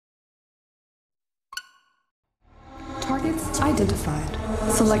Targets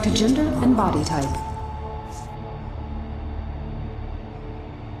identified. Select gender and body type.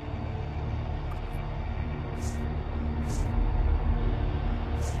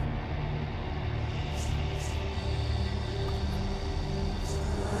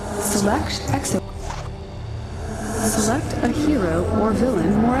 Select a hero or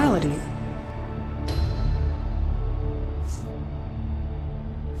villain morality.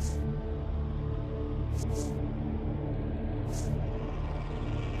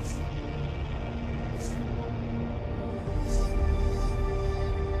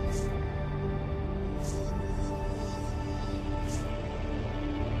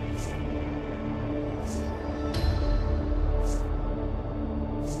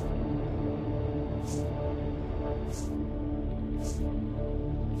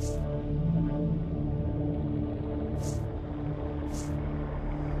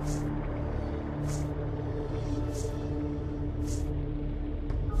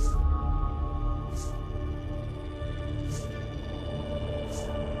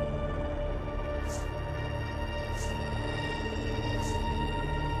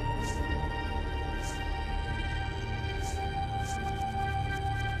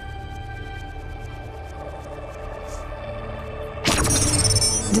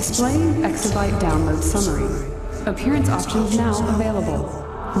 Displaying exabyte download summary. Appearance options now available.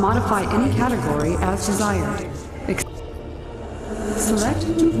 Modify any category as desired. Select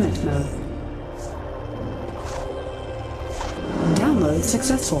movement mode. Download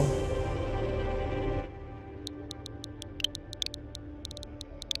successful.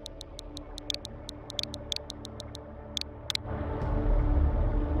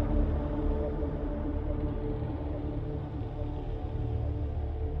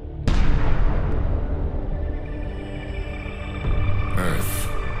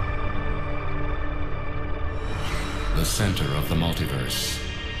 The center of the multiverse.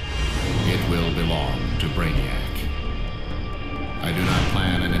 It will belong to Brainiac. I do not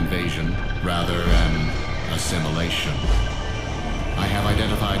plan an invasion, rather an assimilation. I have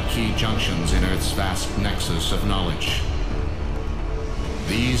identified key junctions in Earth's vast nexus of knowledge.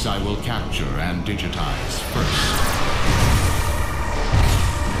 These I will capture and digitize first.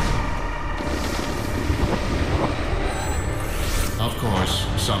 Of course,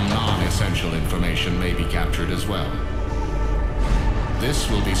 some non-essential information may be captured as well. This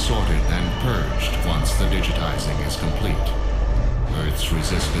will be sorted and purged once the digitizing is complete. Earth's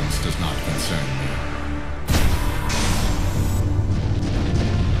resistance does not concern me.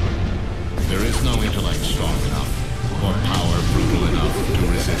 There is no intellect strong enough, or power brutal enough to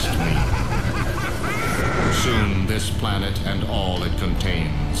resist me. Soon this planet and all it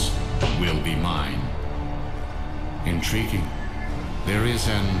contains will be mine. Intriguing. There is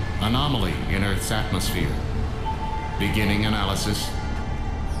an anomaly in Earth's atmosphere. Beginning analysis.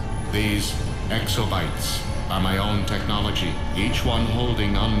 These exobytes are my own technology, each one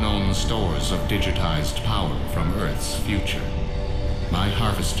holding unknown stores of digitized power from Earth's future. My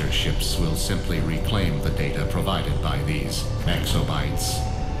harvester ships will simply reclaim the data provided by these exobytes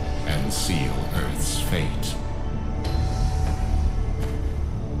and seal Earth's fate.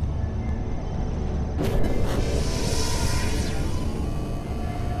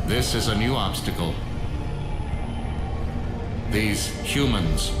 This is a new obstacle. These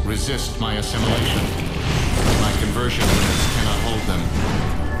humans resist my assimilation. My conversion units cannot hold them.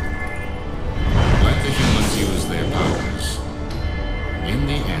 Let the humans use their powers. In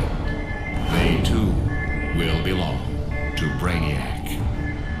the end, they too will belong to Brainiac.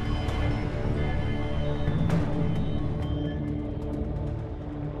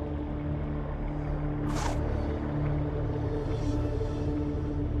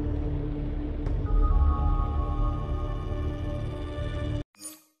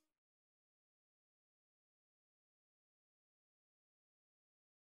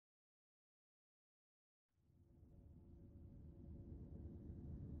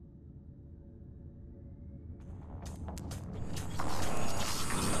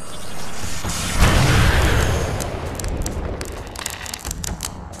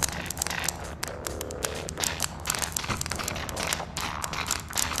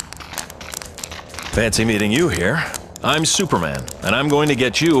 Fancy meeting you here. I'm Superman, and I'm going to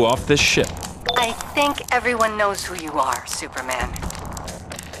get you off this ship. I think everyone knows who you are, Superman.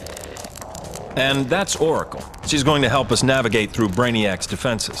 And that's Oracle. She's going to help us navigate through Brainiac's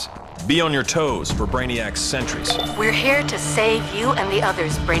defenses. Be on your toes for Brainiac's sentries. We're here to save you and the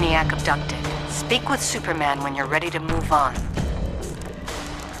others Brainiac abducted. Speak with Superman when you're ready to move on.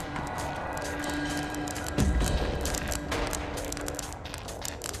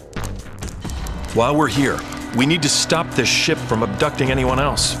 While we're here, We need to stop this ship from abducting anyone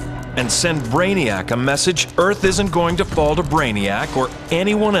else. And send Brainiac a message Earth isn't going to fall to Brainiac or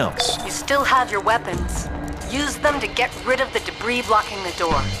anyone else. You still have your weapons. Use them to get rid of the debris blocking the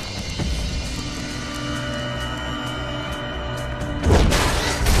door.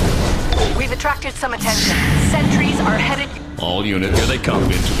 We've attracted some attention. Sentries are headed... All units, Here they come.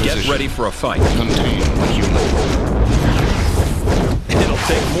 into position. Get ready for a fight. Contain the human. It'll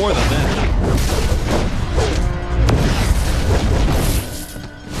take more than that.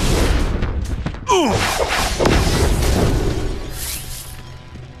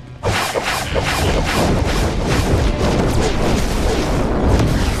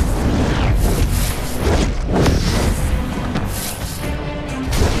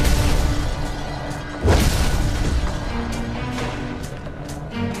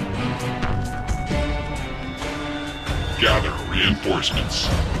 Gather reinforcements.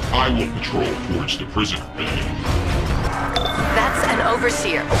 I will patrol towards the prisoner building. That's an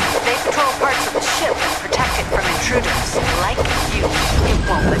overseer. They patrol parts of the ship and protect it from intruders. Like you, it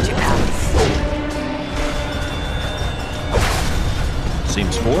won't let you pass.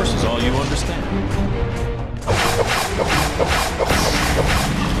 Seems force is all you understand.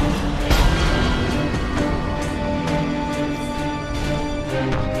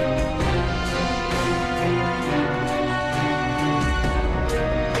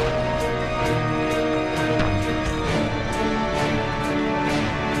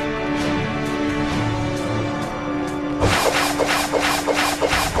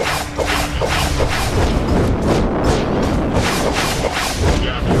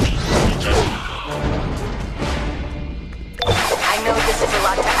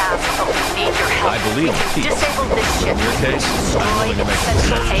 Disable this ship. In your case, I'm Destroy willing to make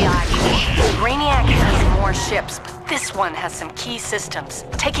central a AI core. Brainiac has more ships, but this one has some key systems.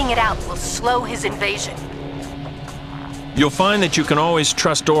 Taking it out will slow his invasion. You'll find that you can always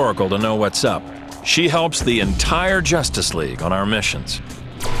trust Oracle to know what's up. She helps the entire Justice League on our missions.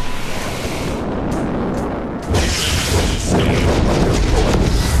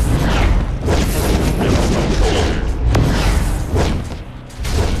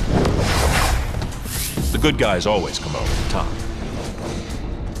 The good guys always come over the top.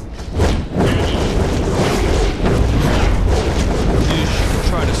 You should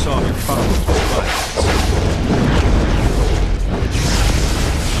try to solve your problems with violence.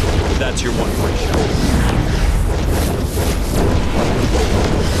 That's your one free shot.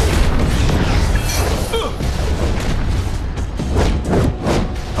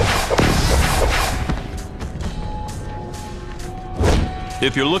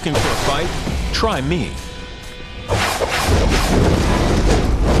 If you're looking for a fight, try me.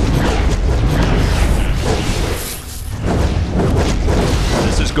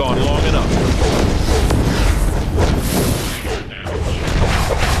 This has gone long enough.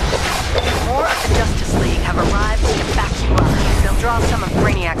 More of the Justice League have arrived to back you up. They'll draw some of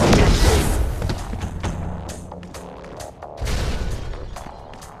Brainiac's attention.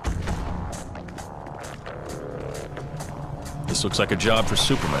 This looks like a job for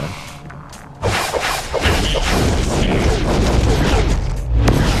Superman.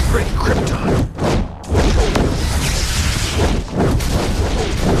 Great Krypton.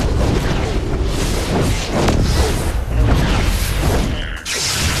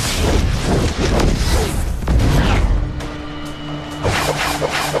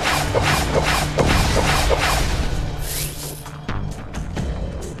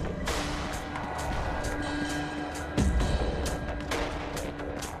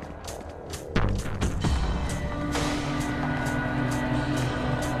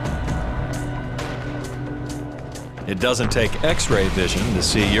 It doesn't take X-ray vision to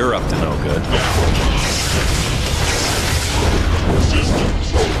see you're up to no good.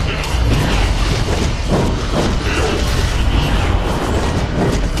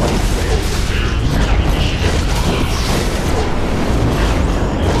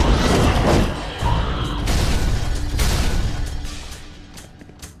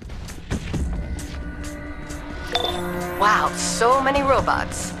 Wow, so many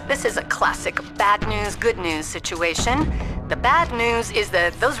robots. This is a classic bad news, good news situation. The bad news is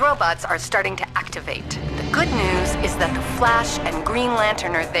that those robots are starting to activate. The good news is that the Flash and Green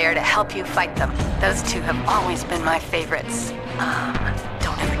Lantern are there to help you fight them. Those two have always been my favorites.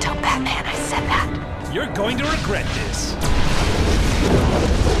 Don't ever tell Batman I said that. You're going to regret this.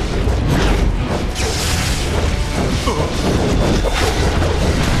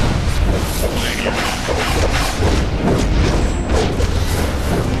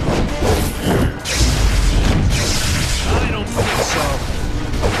 I don't think so.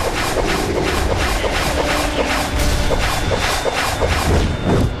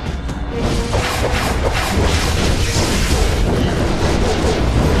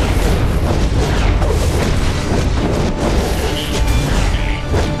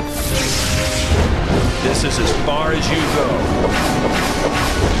 This is as far as you go.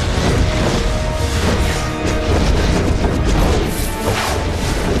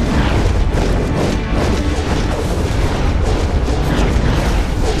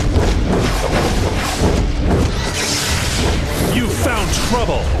 You found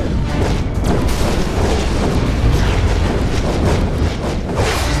trouble!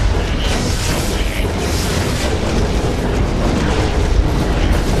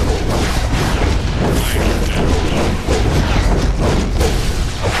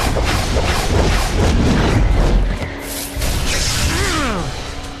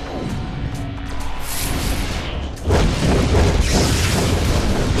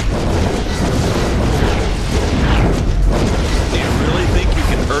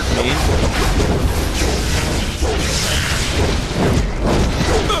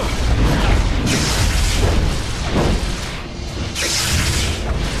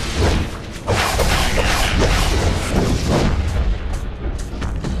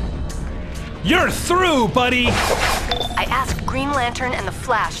 You're through, buddy! I asked Green Lantern and the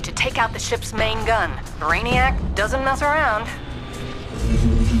Flash to take out the ship's main gun. Brainiac doesn't mess around.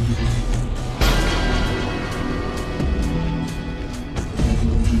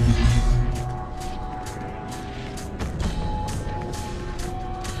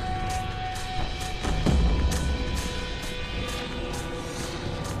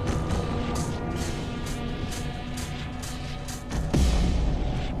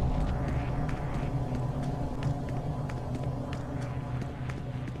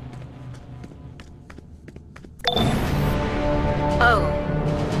 Oh.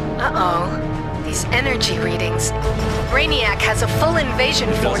 Uh-oh. These energy readings. Brainiac has a full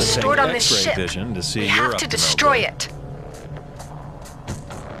invasion force stored on this ship. Vision to see We you're have up to no destroy good. it.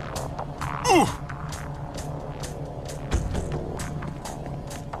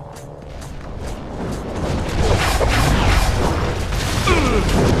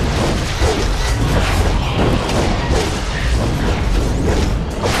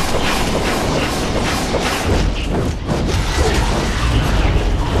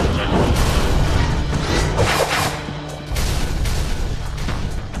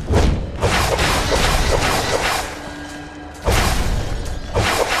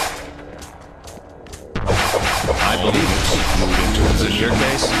 In your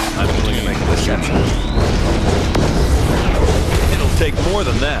case, I'm willing to make a exception. It'll take more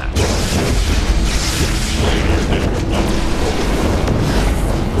than that.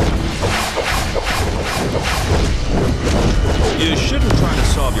 You shouldn't try to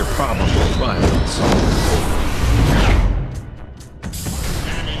solve your problem with violence.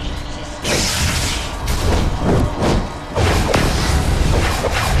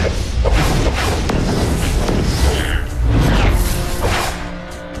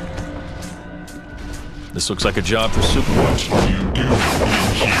 This looks like a job for Supervillain. What you do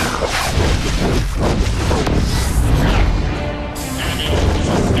in here.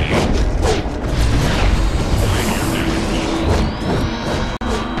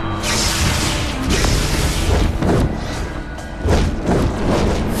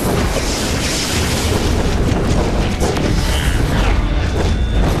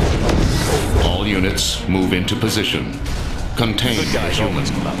 All units move into position. Contain Good guys the always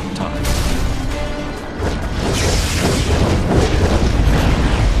human. come out on time.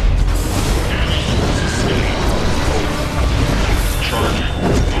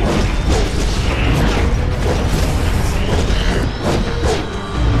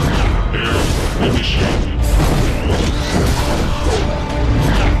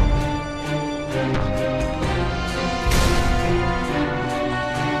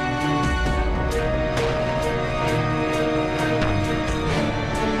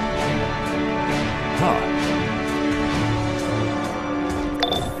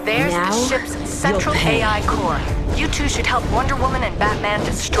 There's the ship's central AI core. You two should help Wonder Woman and Batman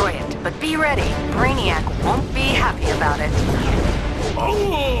destroy it. But be ready, Brainiac won't be happy about it.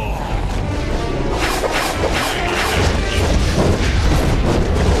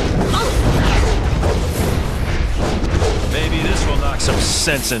 Maybe this will knock some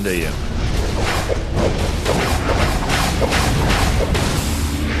sense into you.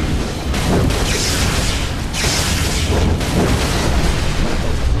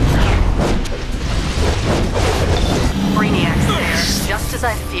 Brainiac's there, just as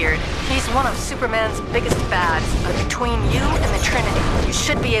I feared. He's one of Superman's biggest bads, but between you and the Trinity, you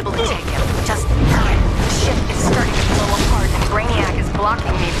should be able to take him. Just hurry. The ship is starting to blow apart, and Brainiac is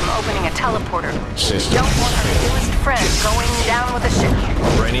blocking me from opening a teleporter. System. Don't want our newest friend going down with the ship.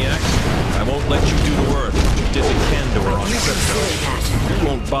 Brainiac, I won't let you do to Earth what you did to Ken to her on Crypto. You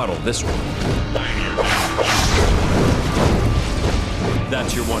won't bottle this one.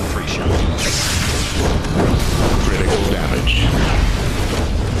 That's your one free shot. Critical damage.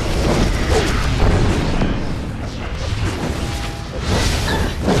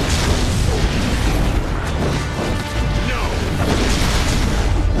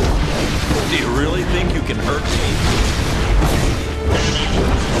 Do you really think you can hurt me?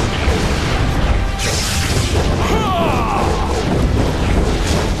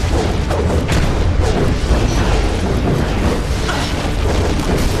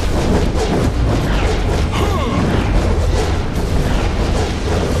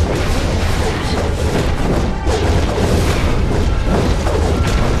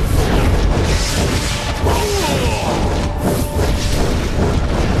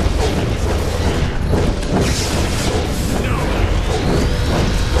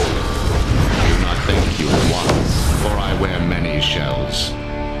 Shells.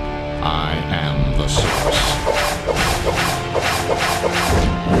 I am the source.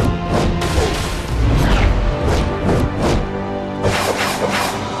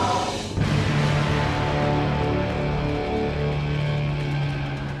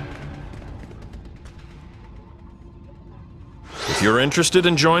 If you're interested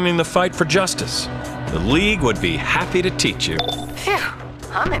in joining the fight for justice, the League would be happy to teach you. Phew,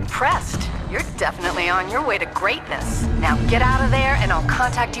 I'm impressed. You're definitely on your way to greatness. Now get out of there and I'll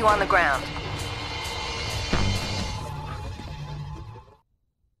contact you on the ground.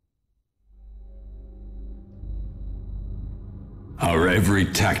 Our every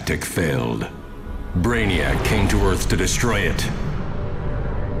tactic failed. Brainiac came to Earth to destroy it.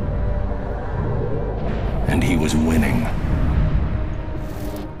 And he was winning.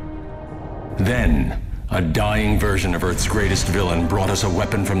 Then, a dying version of Earth's greatest villain brought us a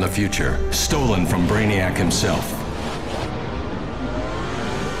weapon from the future, stolen from Brainiac himself.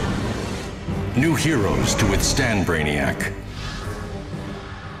 New heroes to withstand Brainiac.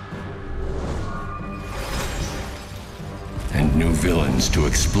 And new villains to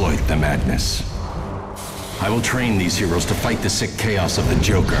exploit the madness. I will train these heroes to fight the sick chaos of the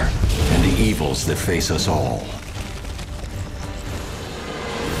Joker and the evils that face us all.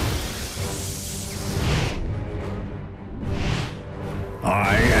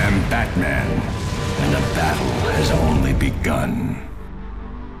 I am Batman, and the battle has only begun.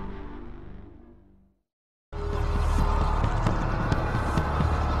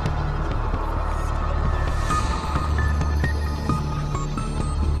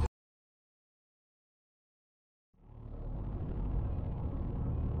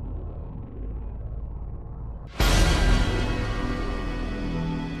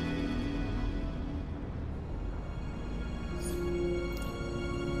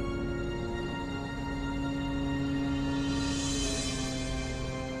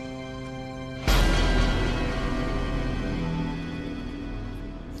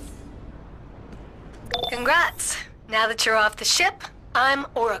 Congrats! Now that you're off the ship, I'm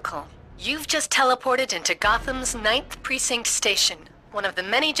Oracle. You've just teleported into Gotham's 9th Precinct Station, one of the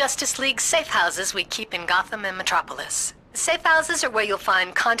many Justice League safe houses we keep in Gotham and Metropolis. The safe houses are where you'll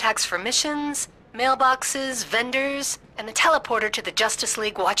find contacts for missions, mailboxes, vendors, and the teleporter to the Justice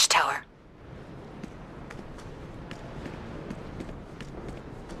League Watchtower.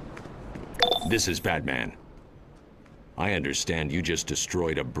 This is Batman. I understand you just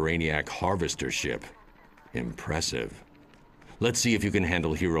destroyed a Brainiac harvester ship. Impressive. Let's see if you can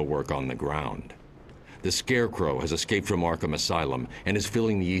handle hero work on the ground. The Scarecrow has escaped from Arkham Asylum and is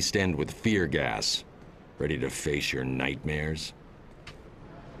filling the East End with fear gas. Ready to face your nightmares?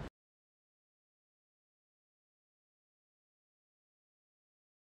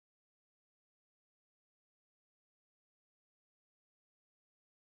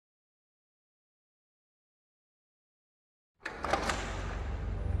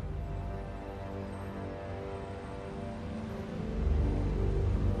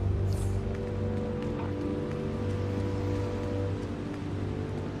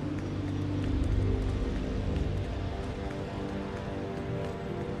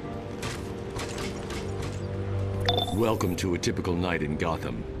 Welcome to a typical night in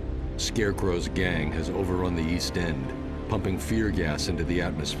Gotham. Scarecrow's gang has overrun the East End, pumping fear gas into the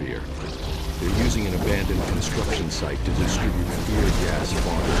atmosphere. They're using an abandoned construction site to distribute fear gas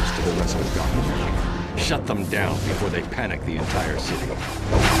bombs to the rest of Gotham. Shut them down before they panic the entire city.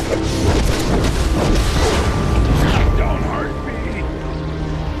 Don't hurt me!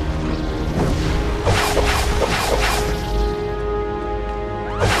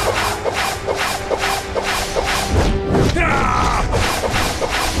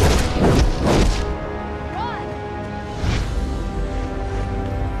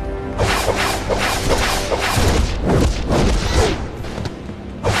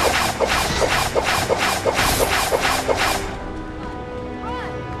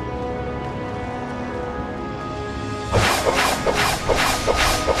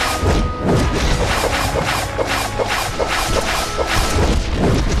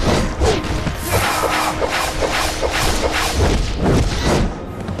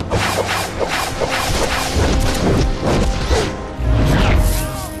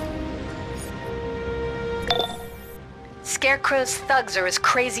 Scarecrow's thugs are as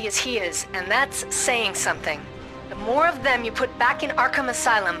crazy as he is, and that's saying something. The more of them you put back in Arkham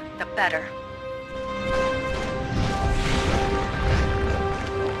Asylum, the better.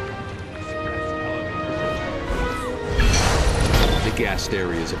 The gassed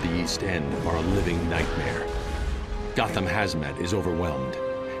areas of the East End are a living nightmare. Gotham Hazmat is overwhelmed.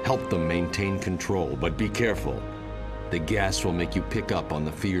 Help them maintain control, but be careful. The gas will make you pick up on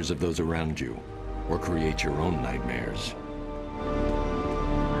the fears of those around you, or create your own nightmares.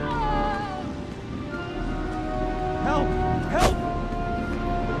 Help! Help!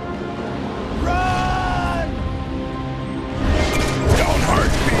 Run! Don't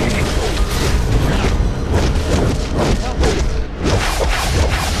hurt me! Don't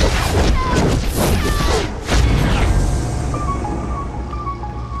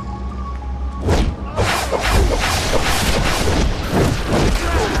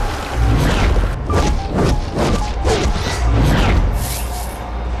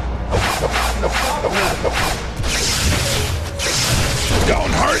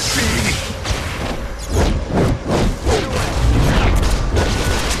hurt me!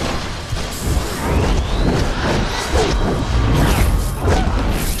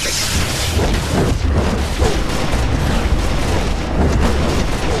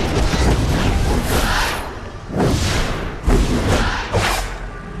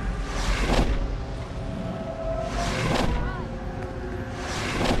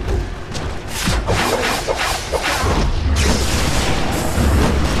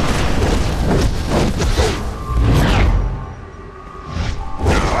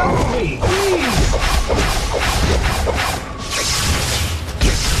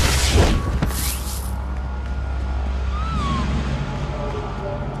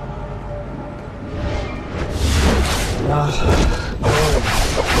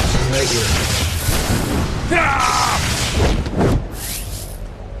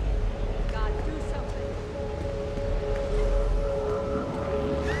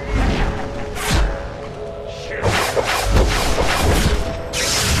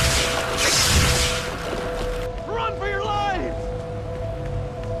 Run for your lives!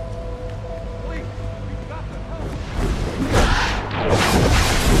 Please, you've got to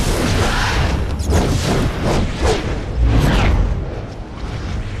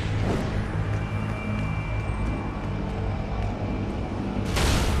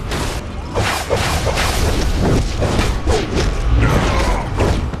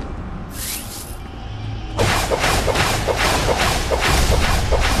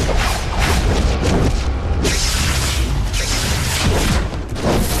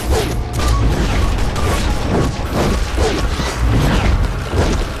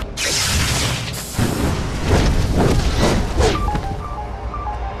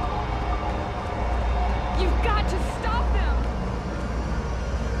You've got to stop them!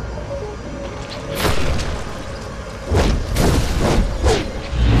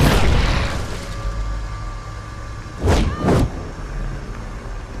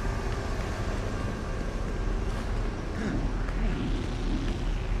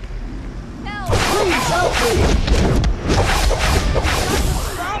 Please help me!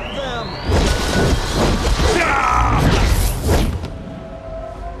 Stop them!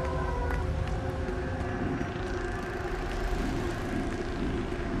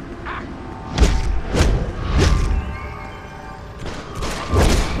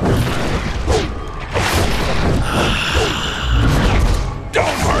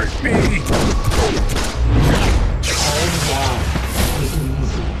 Don't hurt me!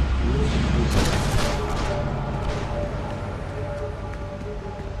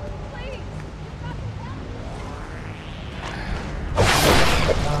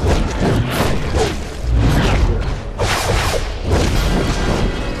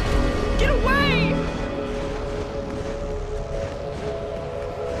 Get away!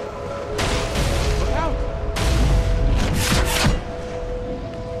 Look out!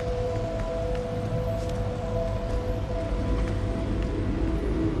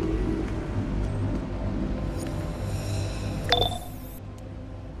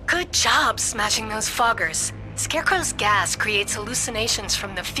 Good job smashing those foggers. Scarecrow's gas creates hallucinations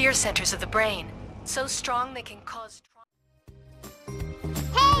from the fear centers of the brain. So strong they can cause trauma.